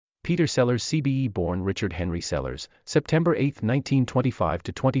Peter Sellers CBE born Richard Henry Sellers, September 8, 1925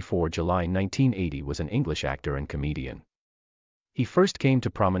 to 24 July 1980 was an English actor and comedian. He first came to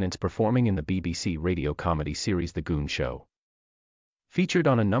prominence performing in the BBC radio comedy series The Goon Show. Featured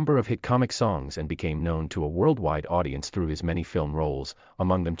on a number of hit comic songs and became known to a worldwide audience through his many film roles,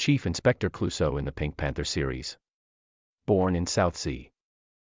 among them Chief Inspector Clouseau in the Pink Panther series. Born in Southsea,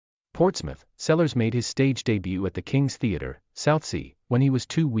 Portsmouth, Sellers made his stage debut at the King's Theatre, Southsea, when he was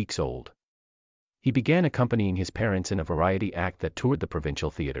 2 weeks old. He began accompanying his parents in a variety act that toured the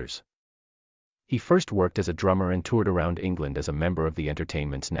provincial theatres. He first worked as a drummer and toured around England as a member of the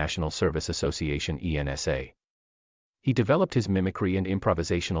Entertainment's National Service Association (ENSA). He developed his mimicry and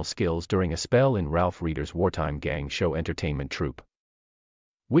improvisational skills during a spell in Ralph Reeder's wartime gang show entertainment troupe,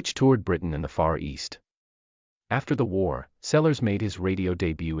 which toured Britain and the Far East. After the war, Sellers made his radio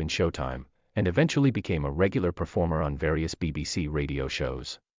debut in Showtime, and eventually became a regular performer on various BBC radio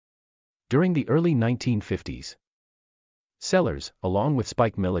shows. During the early 1950s, Sellers, along with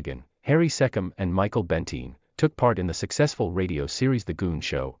Spike Milligan, Harry Secombe and Michael Bentine, took part in the successful radio series The Goon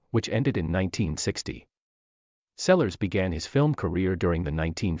Show, which ended in 1960. Sellers began his film career during the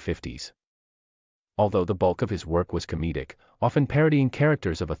 1950s. Although the bulk of his work was comedic, often parodying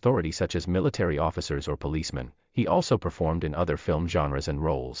characters of authority such as military officers or policemen, he also performed in other film genres and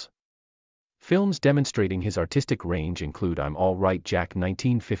roles. Films demonstrating his artistic range include I'm All Right Jack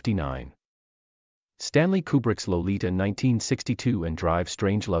 1959, Stanley Kubrick's Lolita 1962 and Drive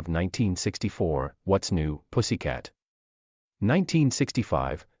Strangelove 1964, What's New, Pussycat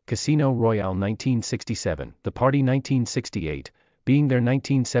 1965, Casino Royale 1967, The Party 1968, Being There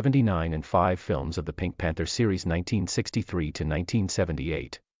 1979 and 5 films of the Pink Panther series 1963 to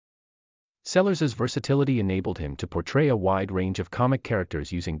 1978. Sellers's versatility enabled him to portray a wide range of comic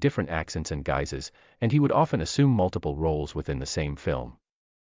characters using different accents and guises, and he would often assume multiple roles within the same film,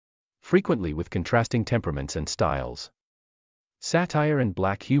 frequently with contrasting temperaments and styles. Satire and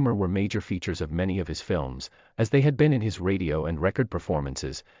black humor were major features of many of his films, as they had been in his radio and record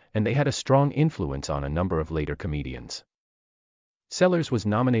performances, and they had a strong influence on a number of later comedians. Sellers was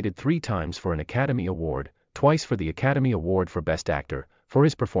nominated 3 times for an Academy Award, twice for the Academy Award for Best Actor, for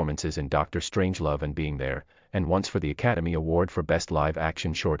his performances in Dr. Strangelove and Being There, and once for the Academy Award for Best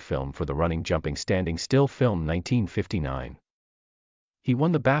Live-Action Short Film for the Running Jumping Standing Still film 1959. He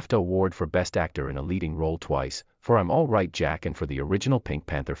won the BAFTA Award for Best Actor in a Leading Role twice, for I'm All Right Jack and for the original Pink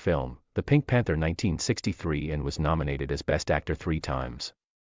Panther film, The Pink Panther 1963, and was nominated as Best Actor 3 times.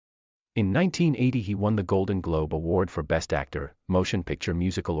 In 1980 he won the Golden Globe Award for Best Actor, Motion Picture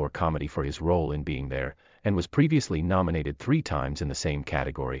Musical or Comedy for his role in Being There, and was previously nominated 3 times in the same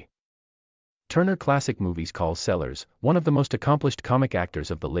category. Turner Classic Movies calls Sellers one of the most accomplished comic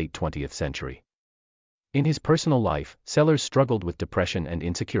actors of the late 20th century. In his personal life, Sellers struggled with depression and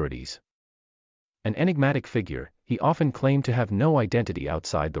insecurities. An enigmatic figure, he often claimed to have no identity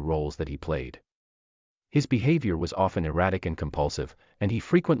outside the roles that he played. His behavior was often erratic and compulsive, and he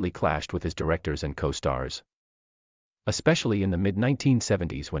frequently clashed with his directors and co-stars, especially in the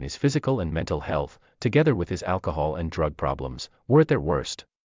mid-1970s when his physical and mental health, together with his alcohol and drug problems, were at their worst.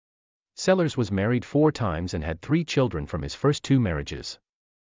 Sellers was married 4 times and had 3 children from his first 2 marriages.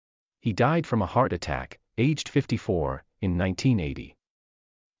 He died from a heart attack, aged 54, in 1980.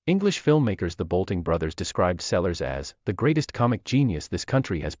 English filmmakers the Bolting brothers described Sellers as the greatest comic genius this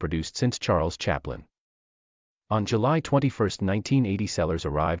country has produced since Charles Chaplin. On July 21, 1980, Sellers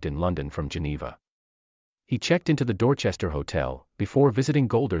arrived in London from Geneva. He checked into the Dorchester Hotel, before visiting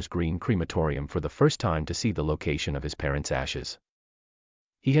Golders Green Crematorium for the first time to see the location of his parents' ashes.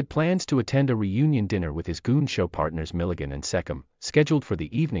 He had plans to attend a reunion dinner with his Goon Show partners Milligan and Secombe, scheduled for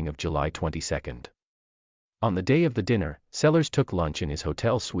the evening of July 22. On the day of the dinner, Sellers took lunch in his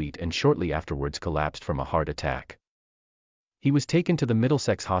hotel suite and shortly afterwards collapsed from a heart attack. He was taken to the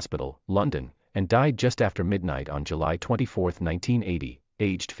Middlesex Hospital, London, and died just after midnight on July 24, 1980,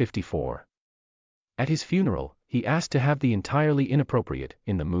 aged 54. At his funeral, he asked to have the entirely inappropriate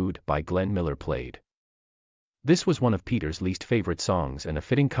In the Mood by Glenn Miller played. This was one of Peter's least favorite songs and a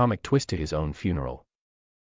fitting comic twist to his own funeral.